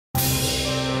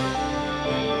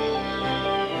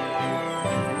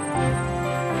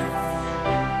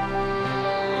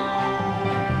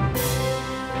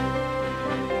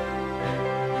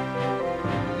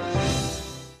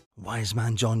Wise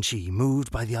man John Chi,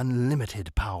 moved by the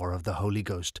unlimited power of the Holy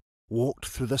Ghost, walked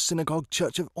through the synagogue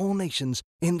church of all nations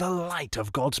in the light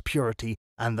of God's purity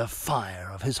and the fire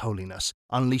of his holiness,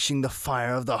 unleashing the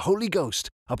fire of the Holy Ghost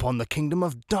upon the kingdom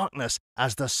of darkness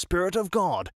as the Spirit of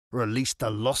God released the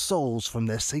lost souls from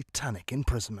their satanic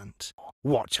imprisonment.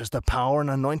 Watch as the power and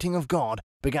anointing of God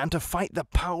began to fight the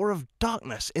power of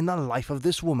darkness in the life of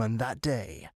this woman that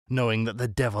day. Knowing that the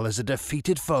devil is a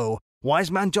defeated foe,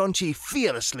 wise man John Chi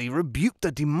fearlessly rebuked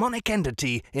the demonic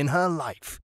entity in her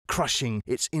life, crushing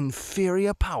its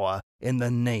inferior power in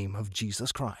the name of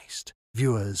Jesus Christ.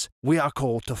 Viewers, we are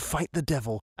called to fight the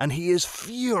devil, and he is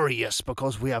furious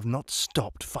because we have not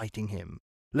stopped fighting him.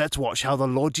 Let's watch how the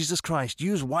Lord Jesus Christ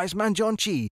used wise man John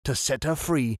Chi to set her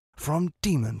free from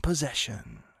demon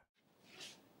possession.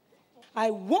 I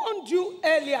warned you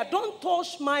earlier, don't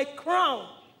touch my crown.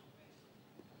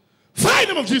 Fire in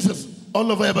the name of Jesus all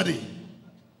over everybody.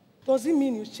 Does it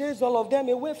mean you chased all of them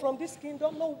away from this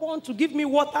kingdom? No one to give me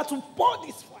water to pour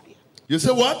this fire. You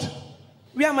say what?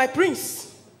 We are my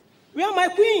prince. We are my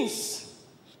queens.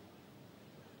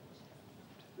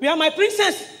 We are my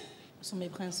princess.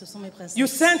 You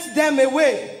sent them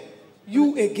away.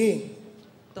 You again.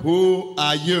 Who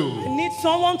are you? I need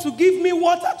someone to give me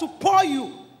water to pour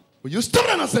you. Will you stop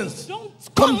that nonsense? Don't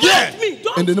come command here. me.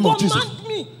 Don't in the name of Jesus.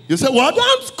 Me. You say what?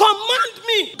 Don't command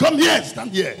me. Come here.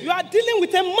 Stand here. You are dealing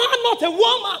with a man, not a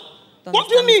woman. What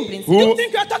do you mean? Who? You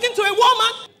think you are talking to a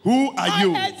woman? Who are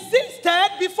you? I existed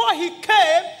before he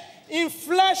came in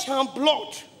flesh and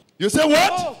blood. You say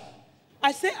what? Oh,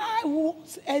 I say I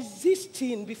was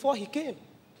existing before he came.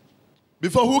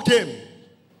 Before who came?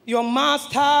 Your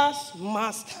master's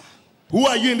master. Who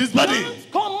are you in this body?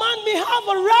 Don't command me, have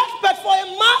a respect for a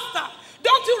master.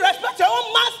 Don't you respect your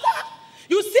own master?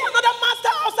 You see another master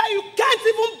outside, you can't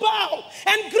even bow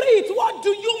and greet. What do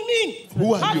you mean?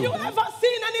 Who are Have you? you ever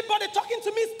seen anybody talking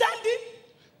to me standing?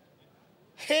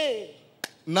 Hey.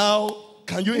 Now,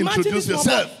 can you Imagine introduce this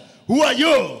yourself? moment. Who are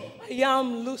you? I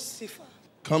am Lucifer.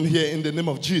 Come here in the name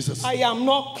of Jesus. I am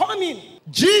not coming.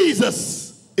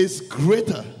 Jesus is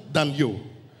greater than you.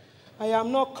 I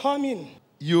am not coming.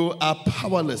 You are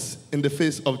powerless in the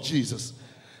face of Jesus.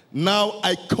 Now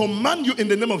I command you in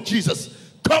the name of Jesus,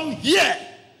 come here.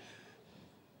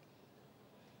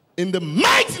 In the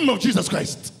mighty name of Jesus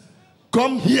Christ,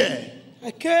 come here. I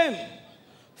came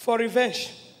for revenge.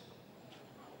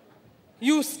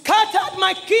 You scattered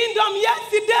my kingdom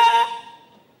yesterday.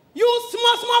 You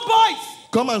small boys.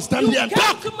 Come and stand here and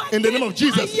talk in the name of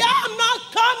Jesus. I am not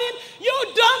coming.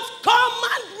 You don't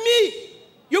command me.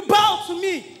 You bow to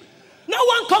me. No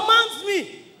one commands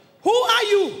me. Who are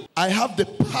you? I have the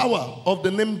power of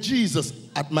the name Jesus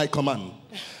at my command.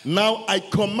 Now I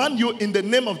command you in the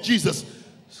name of Jesus.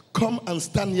 Come and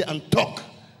stand here and talk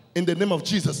in the name of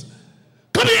Jesus.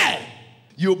 Come here.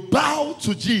 You bow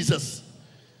to Jesus.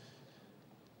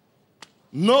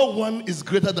 No one is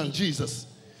greater than Jesus.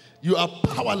 You are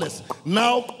powerless.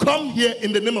 Now come here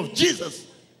in the name of Jesus.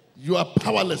 You are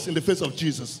powerless in the face of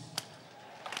Jesus.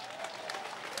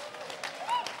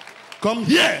 Come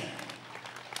here.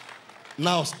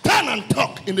 Now stand and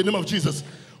talk in the name of Jesus.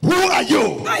 Who are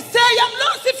you? I say I am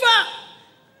Lucifer.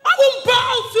 I won't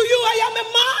bow to you. I am a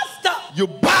master. You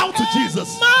bow to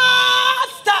Jesus.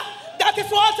 Master. That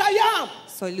is what I am.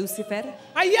 Soy Lucifer.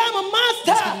 I am a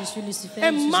master.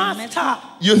 A master.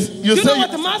 You You say know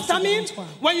what a master means?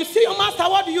 When you see your master,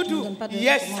 what do?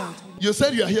 Yes, sir. You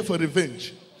said you are here for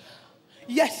revenge.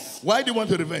 Yes. Why do you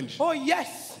want to revenge? Oh,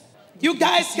 yes. You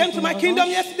guys came to my kingdom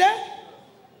yesterday.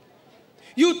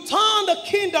 You turned the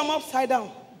kingdom upside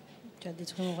down.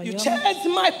 You chased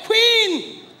my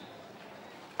queen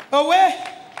away.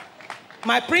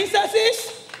 My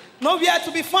princesses nowhere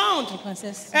to be found.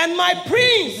 And my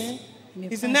prince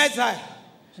is in exile.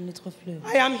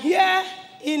 I am here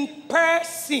in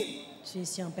person.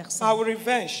 I will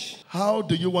revenge. How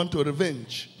do you want to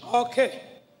revenge? Okay.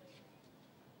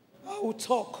 I will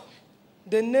talk.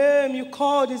 The name you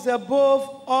called is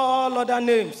above all other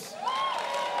names.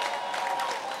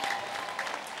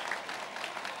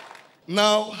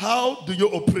 Now, how do you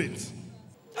operate?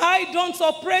 I don't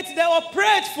operate, they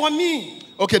operate for me.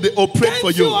 Okay, they operate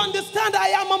for you. Can't you understand? I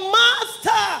am a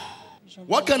master.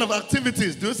 What kind of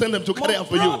activities do you send them to carry out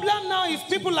for you? The problem now is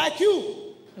people like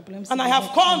you. And I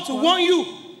have come to warn you.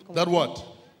 That what?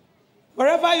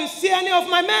 Wherever you see any of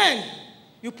my men,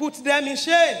 you put them in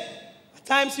shame. At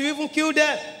times you even kill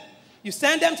them. You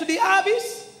send them to the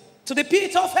abyss, to the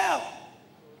pit of hell.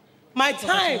 My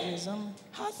time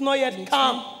has not yet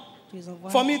come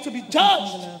for me to be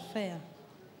judged.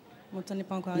 What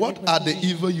are the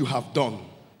evil you have done?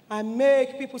 I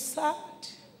make people sad.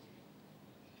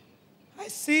 I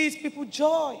seize people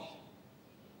joy.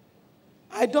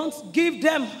 I don't give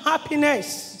them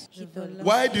happiness.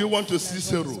 Why do you want to see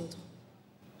Cicero?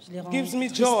 It gives me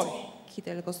joy.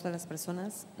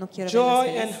 Joy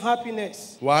and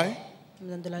happiness. Why?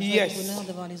 Yes.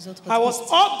 I was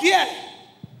up there.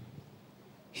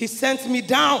 He sent me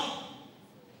down.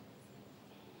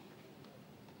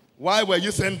 Why were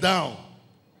you sent down?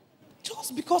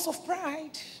 Just because of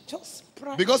pride. Just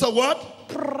pride. Because of what?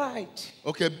 Pride.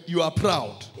 Okay, you are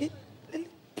proud.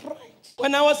 Pride.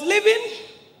 When I was leaving,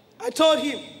 I told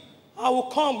him, I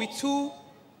will come with two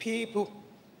people,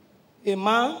 a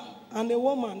man and a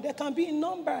woman. There can be in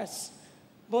numbers,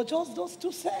 but just those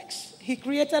two sex he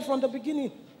created from the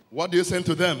beginning. What do you say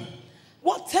to them?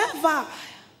 Whatever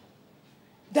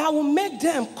that will make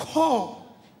them come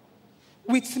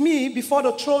with me before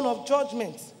the throne of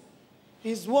judgment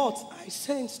is what I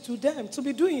sent to them to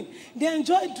be doing. They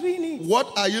enjoy doing it.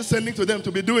 What are you sending to them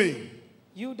to be doing?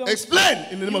 You don't explain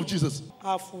in the name of Jesus.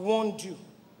 I've warned you.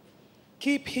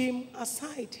 Keep him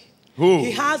aside. Who? He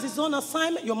has his own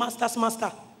assignment. Your master's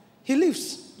master. He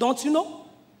lives. Don't you know?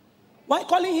 Why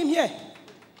calling him here?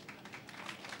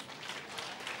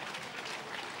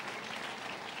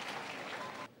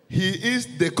 He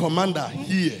is the commander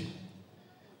here.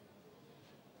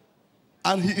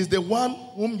 And he is the one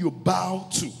whom you bow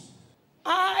to.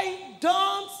 I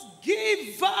don't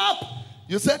give up.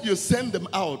 You said you send them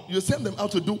out. You send them out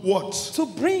to do what? To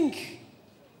bring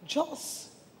just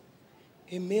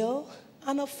a male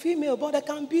and a female, but they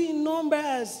can be in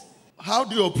numbers. How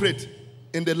do you operate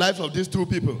in the life of these two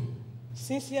people?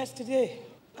 Since yesterday,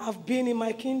 I've been in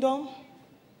my kingdom,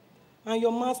 and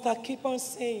your master keep on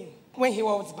saying, when he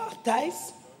was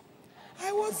baptized,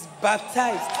 I was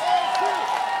baptized.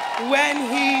 When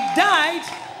he died,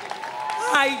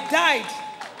 I died.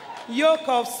 Yoke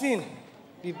of sin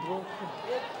be broken.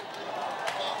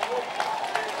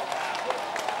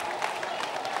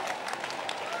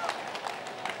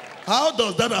 How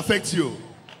does that affect you?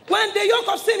 When the yoke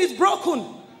of sin is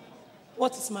broken,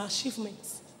 what is my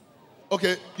achievement?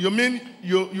 Okay, you mean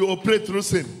you operate through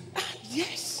sin?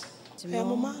 Yes. I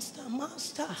am a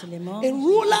master, a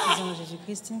ruler.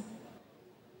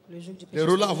 A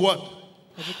ruler of what?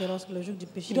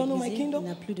 You don't know my kingdom?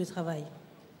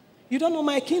 You don't know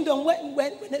my kingdom where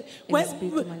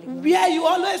you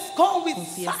always come with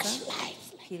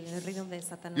flashlights.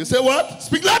 You say what?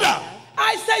 Speak louder.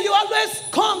 I say you always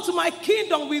come to my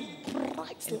kingdom with bright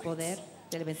lights.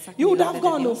 You would have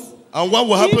gone. And what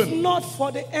will happen? If not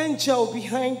for the angel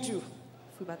behind you,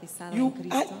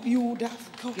 you would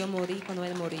have gone.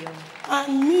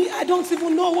 And me, I don't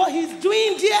even know what he's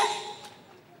doing there.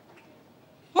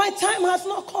 My time has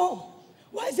not come.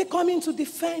 Why is he coming to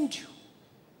defend you?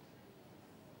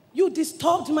 You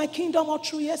disturbed my kingdom all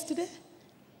through yesterday.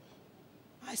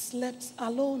 I slept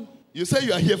alone. You say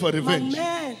you are here for revenge. My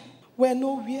men were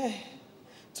nowhere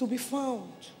to be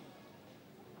found.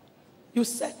 You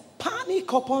said panic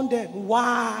upon them.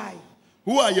 Why?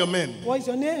 Who are your men? What is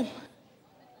your name?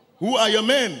 Who are your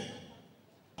men?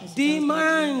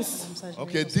 Demons.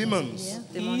 Okay, demons.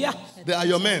 Yeah. They are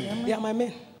your men. They are my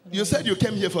men. You said you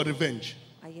came here for revenge.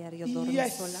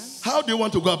 Yes. How do you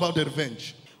want to go about the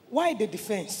revenge? Why the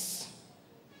defense?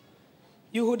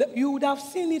 You would have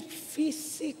seen it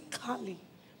physically,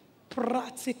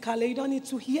 practically. You don't need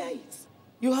to hear it.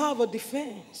 You have a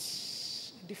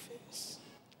defense.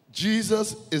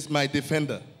 Jesus is my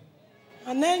defender.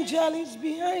 An angel is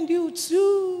behind you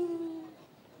too.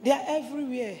 They are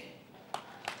everywhere.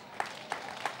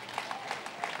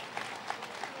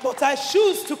 But I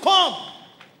choose to come.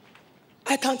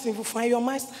 I can't even find your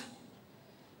master.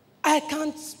 I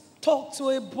can't talk to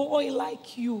a boy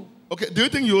like you. Okay, do you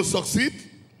think you will succeed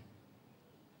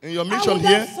in your mission I would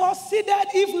here? have succeeded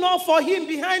if not for him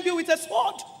behind you with a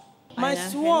sword. My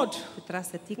sword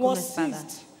was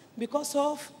seized because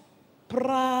of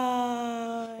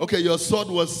pride. Okay, your sword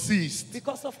was seized.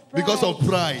 Because of pride. Because of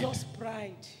pride. Just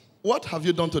pride. What have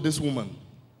you done to this woman?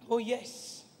 Oh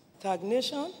yes.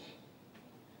 Stagnation.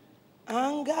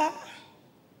 Anger.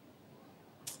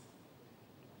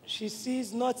 She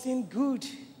sees nothing good,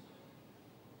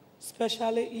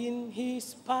 especially in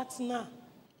his partner.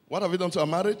 What have you done to her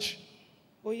marriage?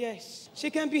 Oh, yes. She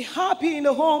can be happy in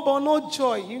the home, but no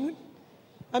joy.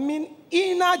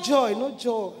 Inner joy, no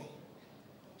joy.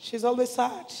 She's always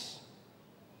sad.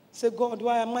 Say, God,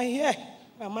 why am I here?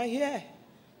 Why am I here?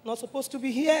 Not supposed to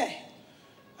be here.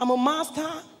 I'm a master.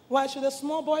 Why should a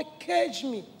small boy cage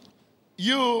me?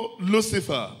 You,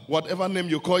 Lucifer, whatever name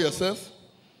you call yourself,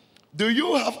 do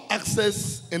you have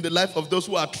access in the life of those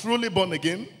who are truly born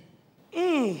again?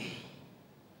 Do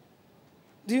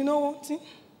you know one thing?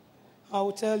 I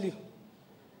will tell you.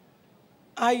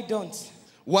 I don't.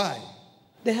 Why?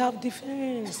 They have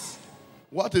defense.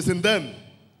 What is in them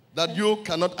that you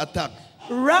cannot attack?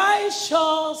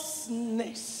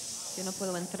 Righteousness. Yo no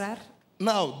puedo entrar.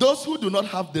 Now, those who do not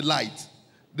have the light,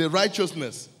 the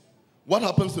righteousness, what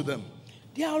happens to them?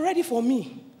 They are ready for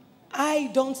me.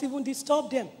 I don't even disturb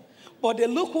them. But the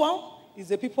lukewarm is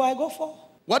the people I go for.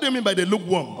 What do you mean by the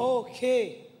lukewarm?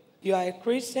 Okay. You are a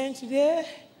Christian today.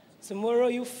 Tomorrow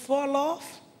you fall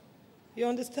off. You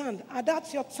understand? And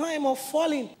that's your time of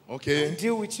falling. Okay. I'll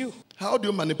deal with you. How do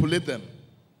you manipulate them?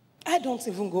 I don't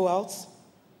even go out.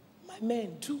 My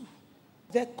men do.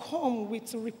 They come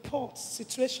with reports,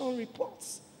 situation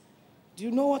reports. Do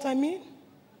you know what I mean?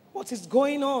 What is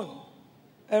going on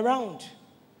around?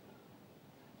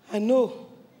 I know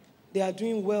they are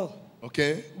doing well.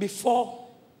 Okay. Before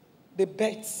the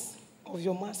birth of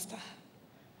your master,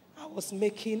 I was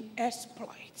making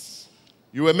exploits.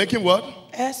 You were making what?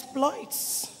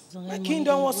 Exploits. My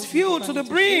kingdom was filled to the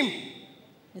brim.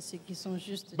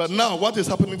 But now, what is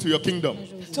happening to your kingdom?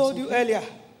 I told you earlier.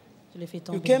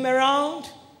 You came around.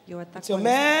 Yo ataco Your a los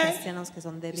man cristianos que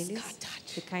son débiles,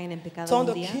 que caen en pecado Turn un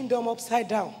the día, kingdom upside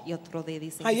down. y otro día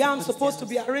dicen I que son am supposed to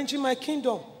be cristianos. arranging my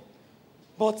kingdom.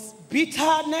 But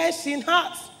bitterness in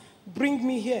heart bring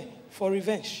me here for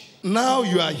revenge. Now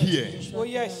you are here. Oh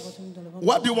yes.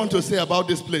 What do you want to say about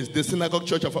this place, the Synagogue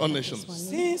Church of All Nations?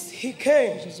 Since he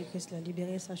came,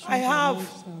 I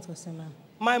have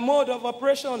my mode of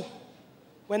operation.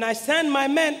 When I send my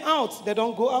men out, they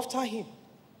don't go after him.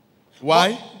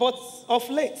 Why? But of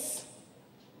late,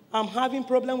 I'm having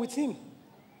problem with him.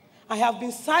 I have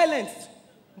been silenced,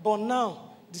 but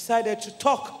now decided to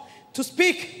talk, to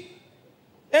speak.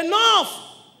 Enough!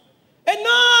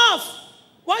 Enough!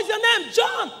 What is your name?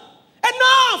 John!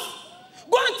 Enough!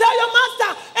 Go and tell your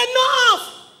master,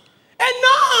 enough!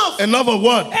 Enough! Enough of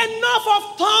what? Enough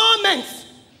of torment!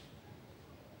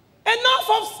 Enough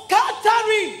of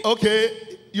scattering!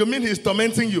 Okay, you mean he's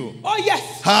tormenting you? Oh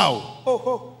yes! How?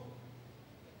 Oh.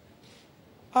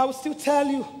 I will still tell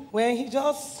you, when he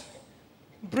just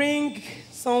bring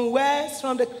some words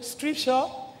from the scripture,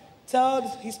 tell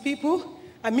his people,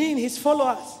 his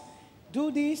followers, do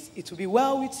this, it will be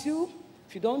well with you.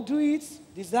 If you don't do it,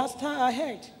 disaster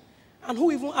ahead. And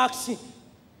who even asked him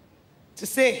to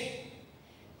say,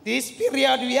 this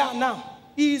period we are now,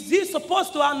 is he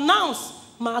supposed to announce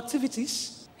my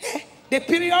activities? The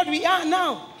period we are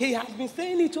now, he has been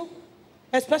saying it,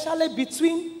 especially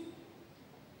between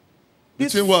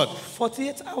what?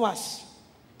 48 hours.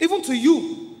 Even to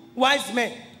you, wise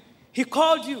men, he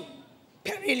called you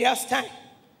perilous time.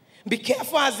 Be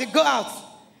careful as you go out.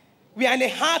 We are in a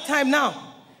hard time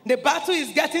now. The battle is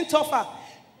getting tougher.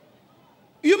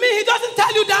 You mean he doesn't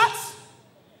tell you that?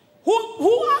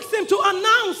 Who asked him to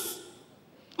announce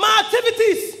my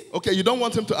activities? Okay, you don't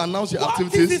want him to announce your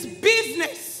activities? What is his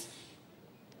business?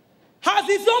 Has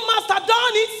his own master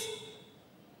done it?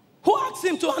 Who asked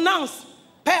him to announce?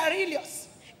 Perilous,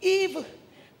 evil,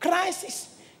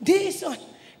 crisis, this one,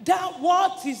 that.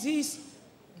 What is his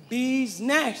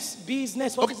business?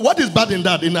 What is bad in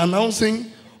that, in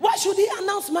announcing? Why should he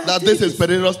announce my that activities? This is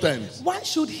perilous times? Why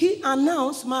should he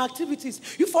announce my activities?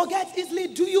 You forget easily,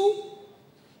 do you?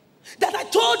 That I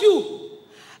told you,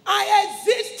 I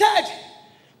existed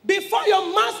before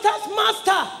your master's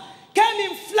master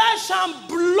came in flesh and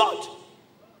blood.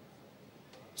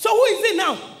 So who is it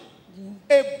now?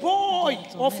 A boy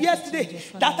of yesterday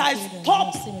that I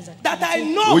stopped, that I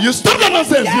know. Will you stop that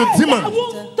nonsense, Yes, you demon? I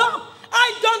won't stop.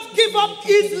 I don't give up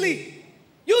easily.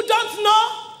 You don't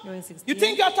know? You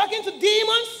think you're talking to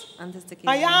demons?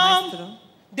 I am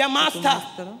the master.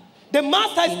 The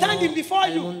master is standing before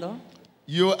you.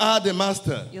 You are the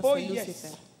master. Oh,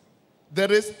 yes.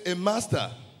 There is a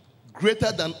master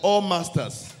greater than all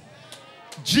masters.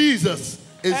 Jesus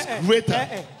is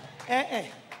greater.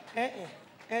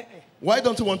 Why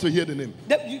don't you want to hear the name?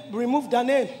 Remove the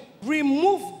name.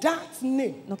 Remove that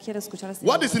name. No quiero escuchar ese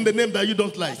What is in the name that you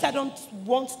don't like? I don't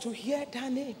want to hear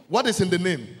that name. What is in the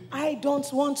name? I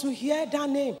don't want to hear that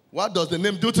name. What does the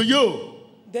name do to you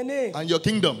The name. and your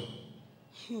kingdom?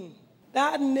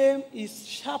 That name is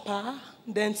sharper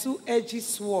than two-edged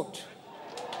sword.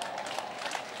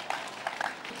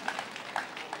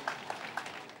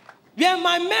 When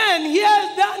my men hear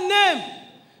that name,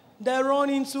 they run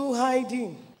into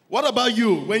hiding. What about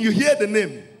you when you hear the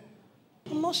name?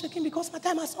 I'm not shaking because my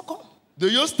time has not come. Do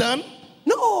you stand?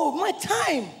 No, my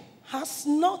time has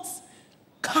not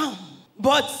come.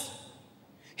 But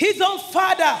his own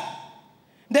father,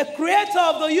 the creator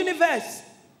of the universe,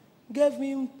 gave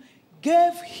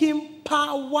him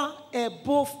power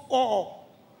above all.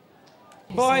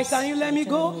 Boy, can you let me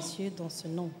go?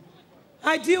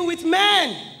 I deal with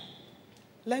men.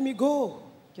 Let me go.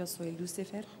 Yo soy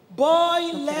Lucifer. Boy,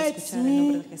 No quiero let escuchar el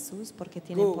nombre me de Jesús porque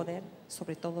tiene go. poder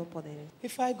sobre todo poder.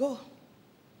 If I go,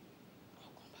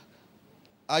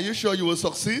 Are you sure you will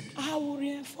succeed? I will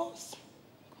reinforce.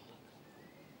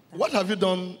 What have you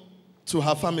done to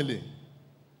her family?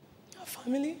 Her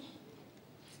family?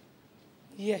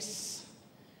 Yes.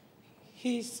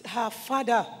 Her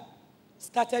father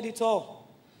started it all.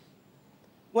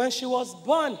 When she was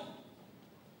born,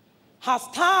 her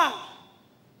star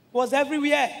was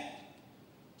everywhere.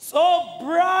 So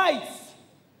bright.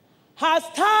 Her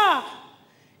star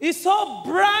is so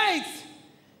bright,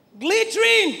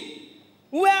 glittering.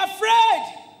 We're afraid.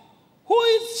 Who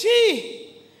is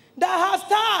she that her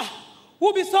star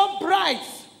will be so bright?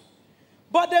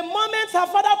 But the moment her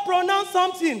father pronounced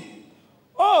something,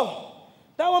 oh,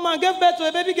 that woman gave birth to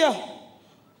a baby girl.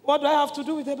 What do I have to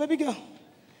do with a baby girl?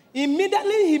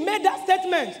 Immediately he made that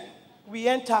statement. We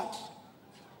entered.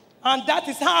 And that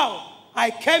is how I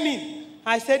came in.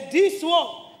 I said, this one,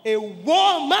 a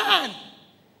woman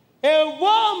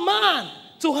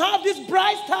to have this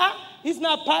bright star is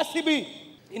not possible.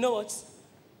 You know what?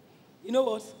 You know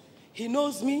what? He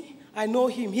knows me. I know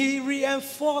him. He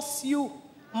reinforced you.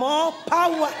 More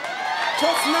power.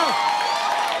 Just now.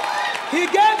 He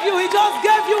just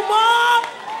gave you more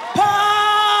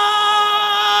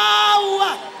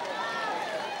power.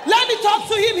 Let me talk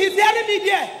to him. He's hearing me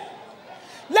there.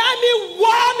 Let me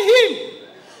warn him.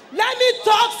 Let me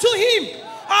talk to him.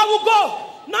 I will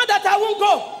go. Not that I won't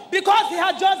go. Because he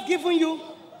had just given you.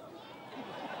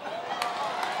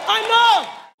 I know.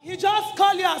 He just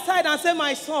called you aside and said,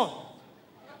 my son,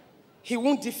 he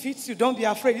won't defeat you. Don't be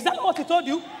afraid. Is that what he told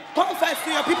you? Confess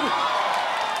to your people.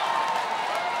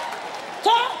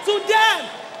 Talk to them.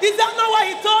 Is that not what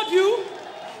he told you?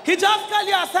 He just called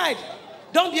you aside.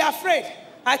 Don't be afraid.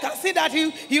 I can see that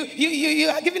you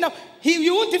are giving up.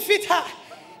 You won't defeat her.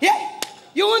 Yeah.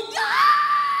 You won't.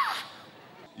 Ah!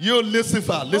 You,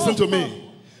 Lucifer, listen to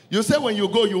me. You say when you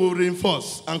go, you will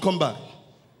reinforce and come back.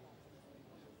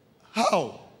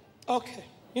 How? Okay.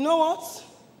 You know what?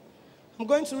 I'm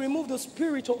going to remove the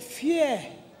spirit of fear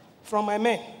from my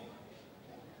men.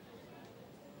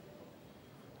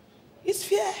 It's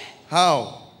fear.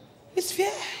 How? It's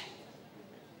fear.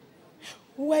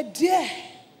 We were there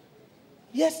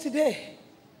yesterday.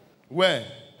 Where?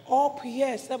 Up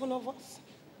here, 7 of us.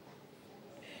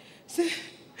 Say,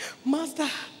 Master,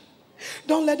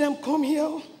 don't let them come here.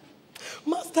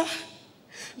 Master,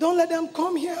 don't let them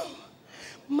come here.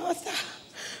 Master,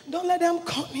 don't let them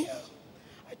come here.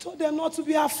 I told them not to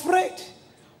be afraid,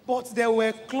 but they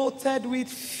were clothed with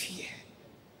fear.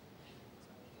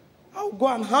 I'll go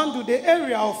and handle the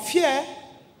area of fear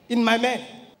in my men.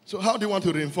 So how do you want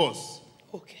to reinforce?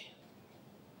 Okay.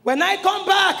 When I come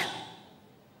back,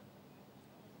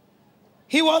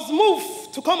 he was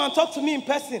moved to come and talk to me in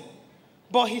person,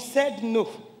 but he said no.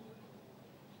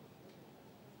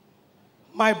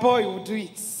 My boy will do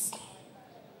it.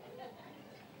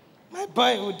 My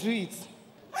boy will do it.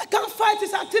 I can't fight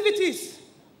his activities.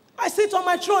 I sit on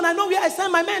my throne. I know where I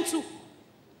send my men to.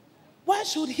 Why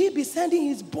should he be sending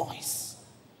his boys?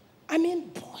 I mean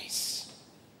boys.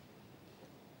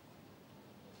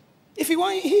 If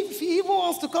he even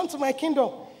wants to come to my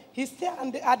kingdom, he stay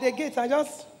at the gate and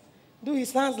just do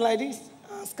his hands like this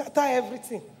and scatter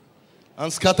everything.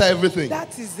 And scatter everything.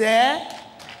 That is there.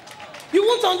 You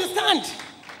won't understand.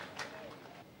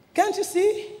 Can't you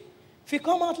see? If you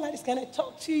come out like this, can I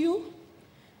talk to you?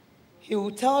 He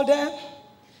will tell them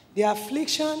the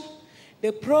affliction,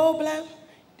 the problem,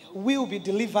 they will be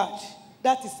delivered.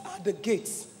 That is at the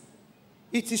gates.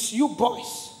 It is you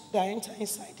boys that enter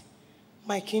inside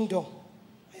my kingdom.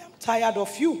 I am tired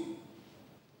of you.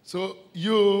 So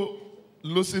you,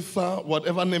 Lucifer,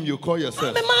 whatever name you call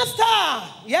yourself. I'm a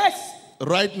master. Yes.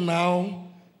 Right now,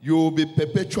 you will be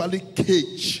perpetually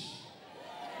caged.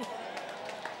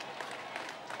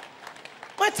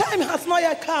 My time has not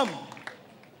yet come.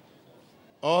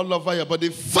 All over your body,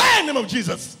 fire in the name of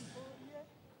Jesus.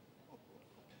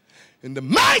 In the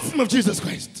mighty name of Jesus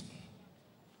Christ.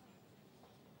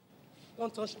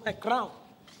 Don't touch my crown.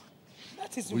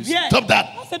 That is We weird. stop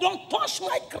that. I said, don't touch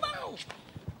my crown.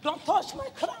 Don't touch my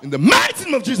crown. In the mighty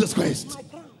name of Jesus Christ. My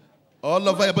crown. All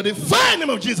over your body, fire in the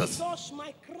name of Jesus. Touch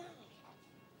my crown.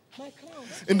 My crown.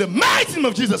 In the mighty name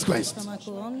of Jesus Christ. Dans ma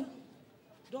couronne,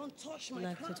 Don't touch my là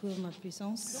que crown. se trouve ma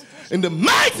puissance. In the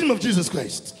mighty name of Jesus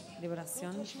Christ.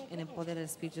 Liberación en el poder del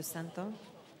Espíritu Santo.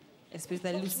 Espíritu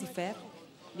de Lucifer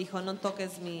dijo, no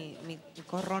toques mi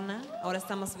corona. Ahora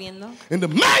estamos viendo. In the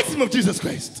mighty name of Jesus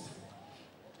Christ.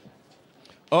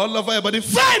 All over your body,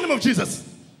 fire in the name of Jesus.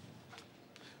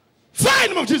 Fire Fire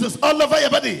in the name of Jesus all over your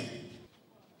body.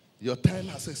 Your time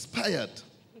has expired.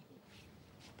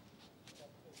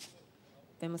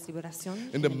 Vemos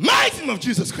liberación. In the mighty name of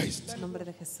Jesus Christ. En nombre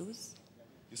de Jesús.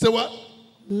 You say what?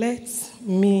 Let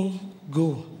me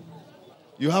go.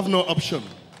 You have no option.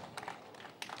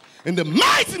 In the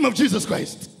mighty name of Jesus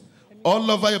Christ. All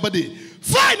over your body.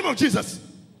 Fire in the name of Jesus.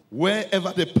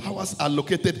 Wherever the powers are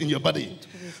located in your body.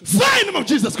 Fire in the name of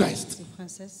Jesus Christ. Don't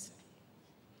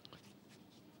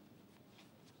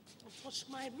touch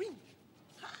my ring.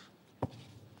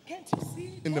 Can't you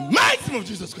see? In the mighty name of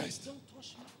Jesus Christ. Don't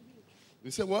touch my ring.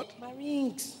 You say what? My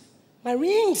rings. My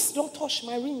rings. Don't touch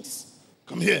my rings.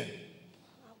 Come here.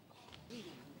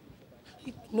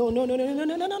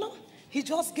 No. He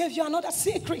just gave you another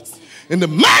secret. In the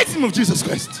mighty name of Jesus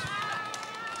Christ.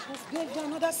 Just gave you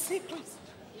another secret.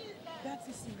 That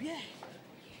is where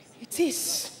it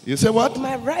is. You say what?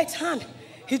 My right hand.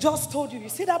 He just told you. You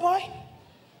see that boy?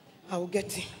 I will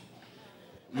get him.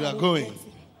 You are going.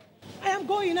 I am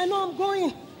going. I know I'm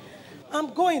going.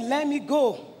 I'm going. Let me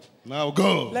go. Now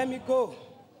go. Let me go.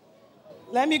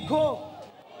 Let me go.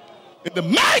 In the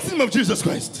mighty name of Jesus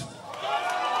Christ.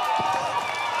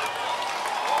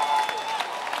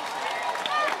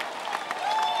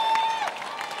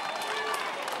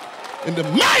 In the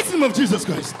mighty name of Jesus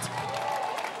Christ.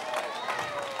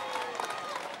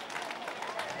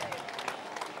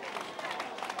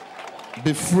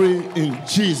 Be free in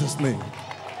Jesus' name.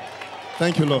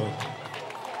 Thank you, Lord.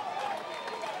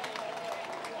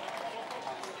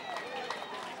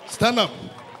 Stand up.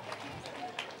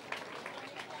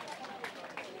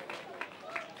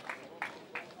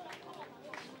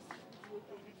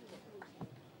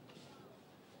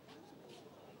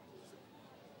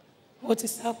 What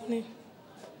is happening?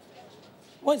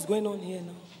 What is going on here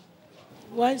now?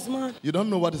 Wise man. You don't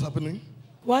know what is happening?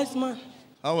 Wise man.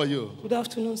 How are you? Good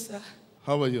afternoon, sir.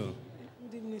 How are you?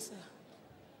 Good evening, sir.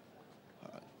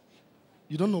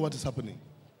 You don't know what is happening.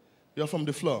 You're from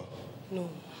the floor. No.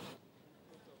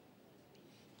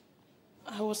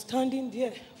 I was standing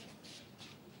there.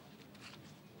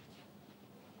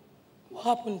 What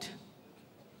happened?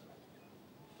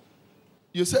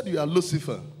 You said you are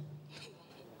Lucifer.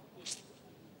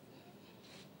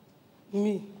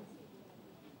 Me?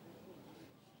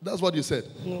 That's what you said.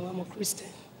 No, I'm a Christian.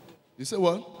 You said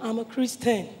what? I'm a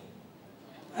Christian.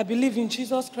 I believe in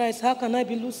Jesus Christ. How can I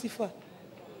be Lucifer?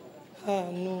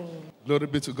 No. Glory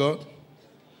be to God.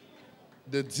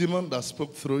 The demon that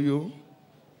spoke through you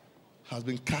has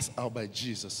been cast out by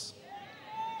Jesus.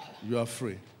 You are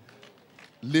free.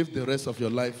 Live the rest of your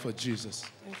life for Jesus.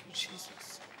 Thank you,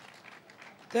 Jesus.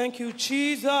 Thank you,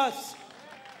 Jesus.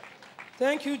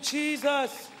 Thank you,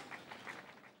 Jesus.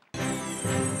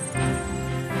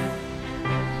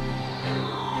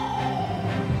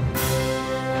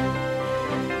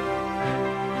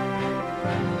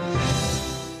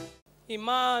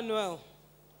 Emmanuel.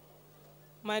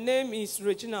 My name is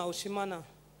Regina Oshimana.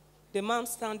 The man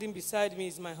standing beside me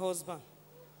is my husband.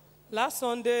 Last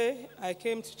Sunday, I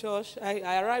came to church.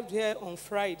 I arrived here on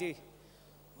Friday.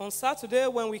 On Saturday,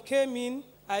 when we came in,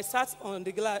 I sat on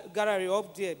the gallery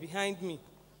up there behind me.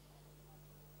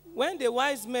 When the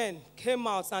wise men came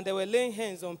out and they were laying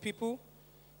hands on people,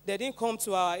 they didn't come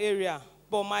to our area.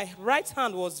 But my right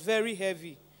hand was very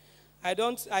heavy. I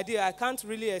can't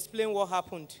really explain what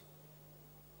happened.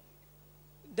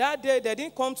 That day, they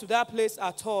didn't come to that place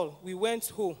at all. We went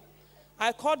home.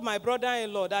 I called my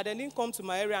brother-in-law that they didn't come to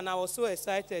my area, and I was so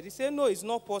excited. He said, no, it's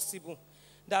not possible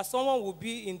that someone will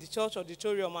be in the church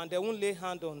auditorium and they won't lay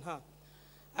hand on her.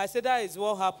 I said, that is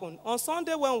what happened. On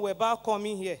Sunday, when we were back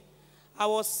coming here, I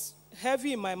was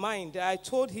heavy in my mind. I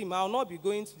told him I will not be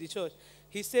going to the church.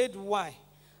 He said, why?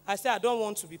 I said, I don't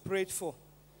want to be prayed for.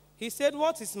 He said,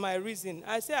 what is my reason?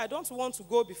 I said, I don't want to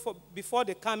go before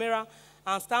the camera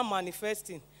and start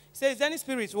manifesting. He said, is any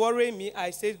spirit worrying me?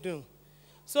 I said, no.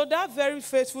 So that very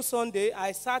faithful Sunday,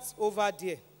 I sat over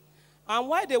there. And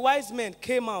while the wise men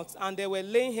came out and they were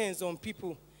laying hands on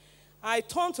people, I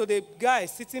turned to the guy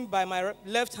sitting by my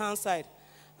left-hand side.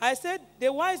 I said,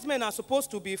 the wise men are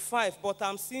supposed to be 5, but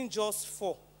I'm seeing just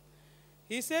 4.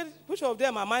 He said, which of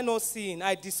them am I not seeing?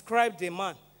 I described the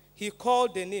man. He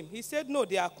called the name. He said, no,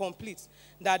 they are complete,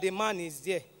 that the man is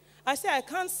there. I said, I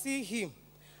can't see him.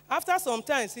 After some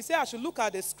time, he said, I should look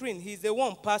at the screen. He's the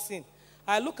one passing.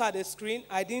 I look at the screen.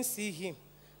 I didn't see him.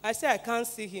 I said, I can't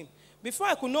see him. Before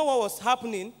I could know what was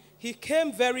happening, he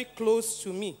came very close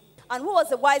to me. And who was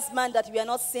the wise man that we are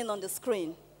not seeing on the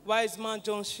screen? Wise man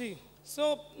John Shee.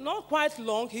 So not quite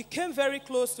long, he came very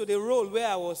close to the roll where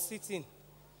I was sitting.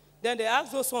 Then they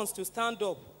asked those ones to stand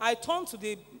up. I turned to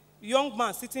the young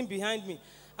man sitting behind me.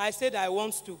 I said, I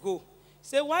want to go. He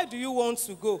said, why do you want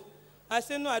to go? I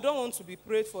said, no, I don't want to be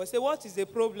prayed for. He said, what is the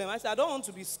problem? I said, I don't want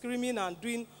to be screaming and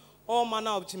doing all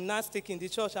manner of gymnastics in the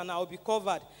church and I will be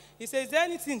covered. He said, is there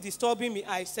anything disturbing me?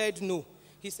 I said, no.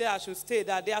 He said, I should stay,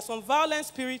 that there are some violent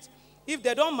spirits. If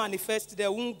they don't manifest, they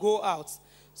won't go out.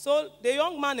 So the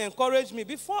young man encouraged me.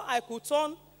 Before I could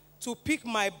turn to pick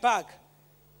my bag,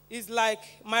 it's like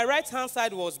my right hand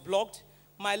side was blocked,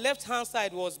 my left hand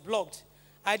side was blocked.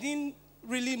 I didn't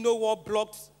really know what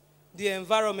blocked the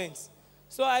environment.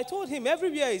 So I told him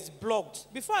everywhere is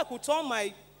blocked. Before I could turn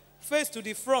my face to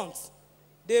the front,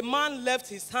 the man left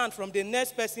his hand from the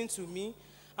next person to me,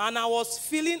 and I was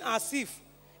feeling as if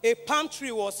a palm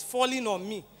tree was falling on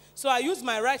me. So I used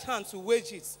my right hand to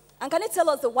wedge it. And can you tell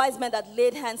us the wise man that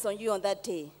laid hands on you on that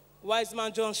day? Wise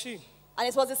man John Shee. And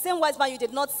it was the same wise man you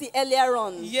did not see earlier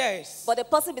on. Yes. But the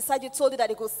person beside you told you that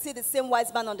he could see the same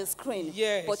wise man on the screen.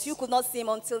 Yes. But you could not see him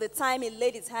until the time he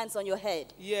laid his hands on your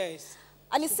head. Yes.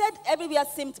 And he said everywhere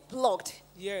seemed blocked.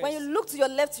 Yes. When you looked to your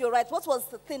left, to your right, what was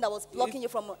the thing that was blocking you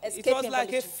from escaping? It was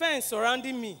like a fence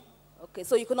surrounding me. Okay,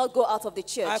 so you could not go out of the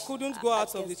church. I couldn't go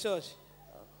out of the church.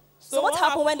 So what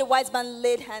happened when the wise man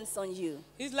laid hands on you?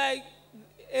 It's like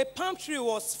a palm tree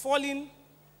was falling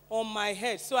on my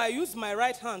head. So I used my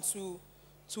right hand to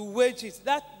wedge it.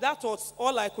 That was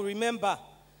all I could remember.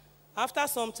 After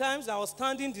some times, I was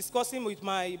standing discussing with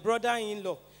my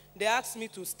brother-in-law. They asked me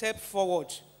to step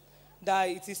forward, that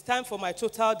it is time for my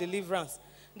total deliverance.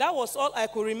 That was all I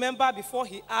could remember before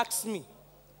he asked me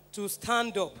to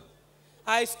stand up.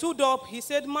 I stood up. He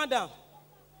said, Madam,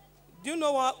 do you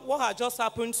know what had just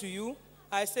happened to you?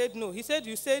 I said, no. He said,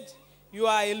 you said you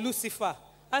are a Lucifer.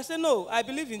 I said, no, I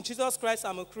believe in Jesus Christ.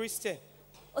 I'm a Christian.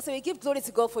 Oh, so you give glory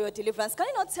to God for your deliverance. Can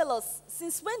you not tell us,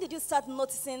 since when did you start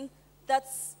noticing that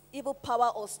evil power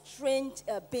or strange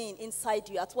being inside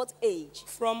you? At what age?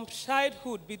 From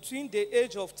childhood, between the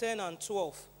age of 10 and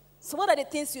 12. So what are the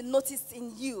things you noticed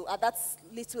in you at that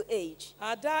little age?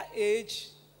 At that age,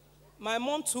 my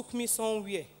mom took me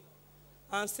somewhere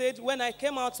and said, when I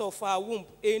came out of her womb,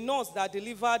 a nurse that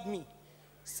delivered me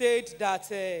said that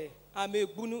I'm a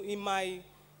bunu in my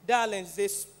darlings,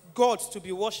 there's God to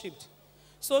be worshipped.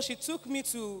 So she took me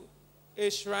to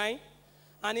a shrine,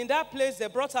 and in that place they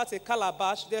brought out a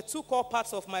calabash. They took all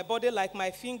parts of my body, like my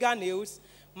fingernails,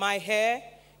 my hair,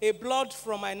 a blood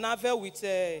from my navel with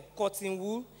cotton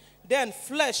wool, then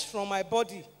flesh from my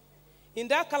body. In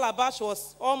that calabash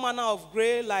was all manner of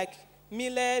grain, like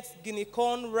millet, guinea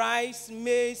corn, rice,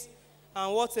 maize,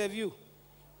 and what have you.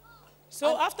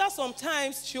 So after some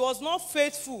time, she was not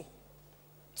faithful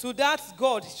to that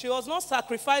God. She was not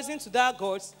sacrificing to that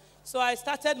God. So I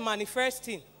started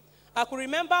manifesting. I could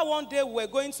remember one day we were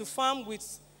going to farm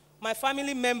with my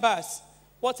family members.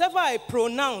 Whatever I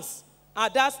pronounce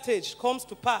at that stage comes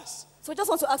to pass. So I just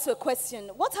want to ask you a question.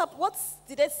 What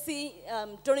did they see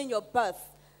during your birth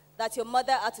that your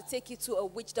mother had to take you to a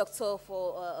witch doctor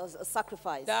for a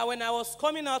sacrifice? That when I was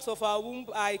coming out of her womb,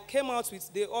 I came out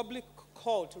with the oblique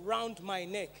cord round my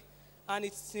neck, and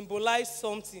it symbolized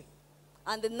something.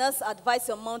 And the nurse advised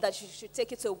your mom that she should take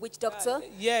you to a witch doctor?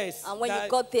 Yes. And when you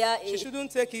got there... She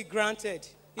shouldn't take it granted.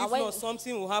 If not,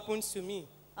 something will happen to me.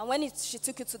 And when she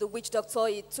took you to the witch doctor,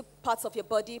 he took parts of your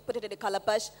body, put it in the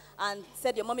calabash, and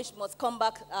said your mommy must come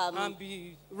back... and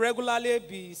regularly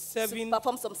be serving... To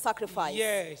perform some sacrifice.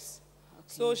 Yes. Okay.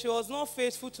 So she was not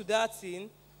faithful to that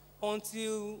thing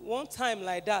until one time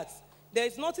like that. There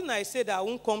is nothing I say that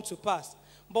won't come to pass.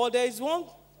 But there is one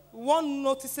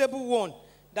noticeable one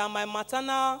that my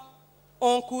maternal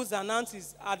uncles and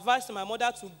aunties advised my mother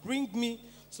to bring me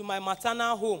to my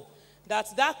maternal home.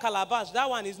 That calabash, that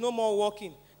one is no more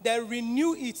working. They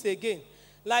renew it again.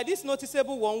 Like this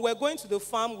noticeable one, we're going to the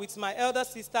farm with my elder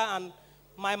sister and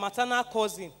my maternal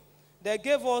cousin. They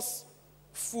gave us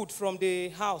food from the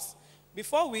house.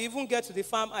 Before we even get to the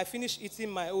farm, I finished eating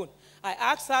my own. I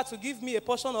asked her to give me a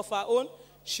portion of her own.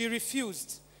 She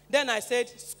refused. Then I said,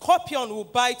 scorpion will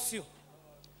bite you.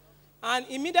 And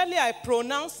immediately I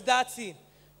pronounced that thing.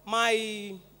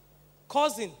 My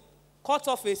cousin cut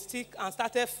off a stick and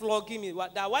started flogging me.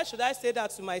 Why should I say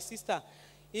that to my sister?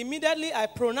 Immediately I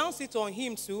pronounced it on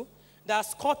him too, that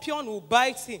scorpion will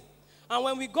bite him. And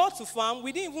when we got to farm,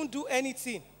 we didn't even do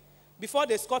anything before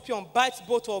the scorpion bites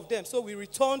both of them. So we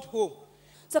returned home.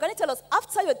 So can you tell us,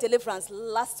 after your deliverance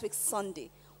last week Sunday,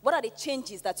 what are the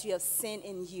changes that you have seen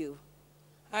in you?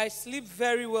 I sleep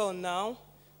very well now.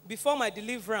 Before my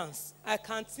deliverance, I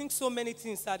can think so many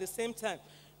things at the same time.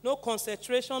 No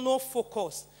concentration, no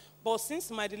focus. But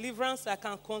since my deliverance, I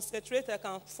can concentrate, I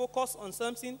can focus on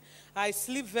something. I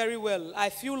sleep very well. I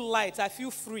feel light, I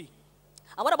feel free.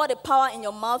 And what about the power in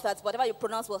your mouth that whatever you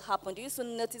pronounce will happen? Do you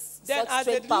soon notice Then such as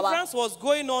the strange power? deliverance was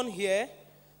going on here,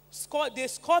 the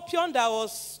scorpion that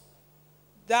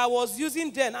was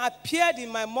using then appeared in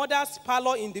my mother's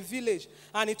parlor in the village,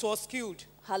 and it was killed.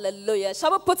 Hallelujah.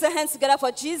 Shall we put our hands together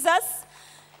for Jesus?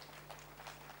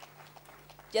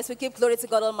 Yes, we give glory to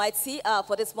God Almighty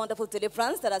for this wonderful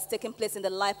deliverance that has taken place in the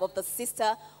life of the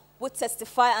sister who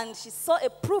testified, and she saw a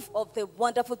proof of the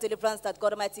wonderful deliverance that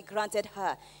God Almighty granted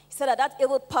her. He said that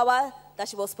evil power that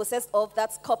she was possessed of,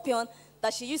 that scorpion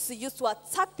that she used to use to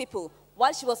attack people,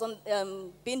 while she was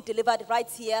being delivered right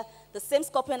here, the same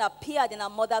scorpion appeared in her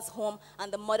mother's home,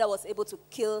 and the mother was able to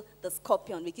kill the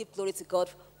scorpion. We give glory to God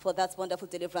for that wonderful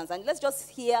deliverance. And let's just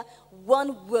hear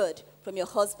one word from your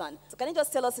husband. So can you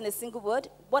just tell us in a single word,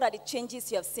 what are the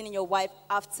changes you have seen in your wife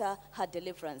after her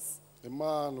deliverance?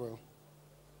 Emmanuel.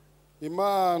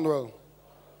 Emmanuel.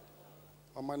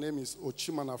 My name is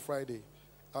Ochimana Friday.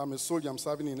 I'm a soldier. I'm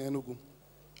serving in Enugu.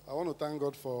 I want to thank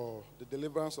God for the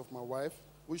deliverance of my wife,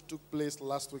 which took place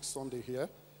last week Sunday here.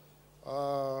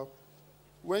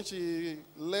 When she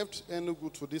left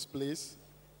Enugu to this place,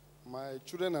 my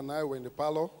children and I were in the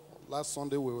parlor. Last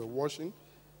Sunday we were washing.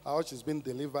 How she's been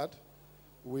delivered.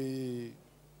 We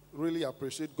really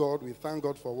appreciate God. We thank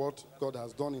God for what God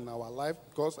has done in our life,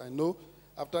 because I know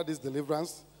after this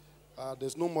deliverance,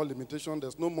 there's no more limitation,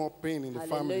 there's no more pain in the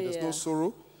family, there's no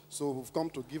sorrow. So we've come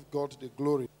to give God the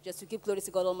glory. Just to give glory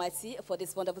to God Almighty for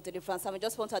this wonderful deliverance. And we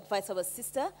just want to advise our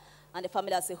sister and the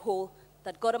family as a whole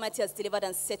that God Almighty has delivered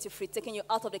and set you free, taking you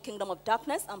out of the kingdom of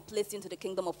darkness and placed you into the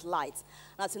kingdom of light.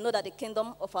 And as you know that the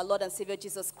kingdom of our Lord and Savior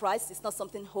Jesus Christ is not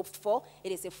something hoped for,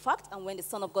 it is a fact. And when the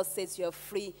Son of God says you are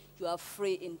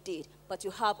free indeed. But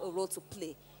you have a role to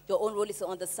play. Your own role is to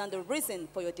understand the reason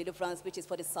for your deliverance, which is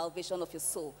for the salvation of your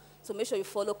soul. So make sure you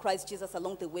follow Christ Jesus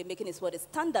along the way, making his word a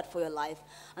standard for your life.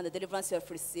 And the deliverance you have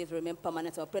received remain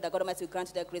permanent. I pray that God Almighty will grant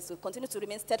you that grace to continue to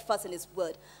remain steadfast in his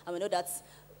word. And we know that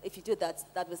if you do that,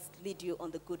 that will lead you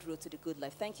on the good road to the good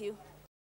life. Thank you.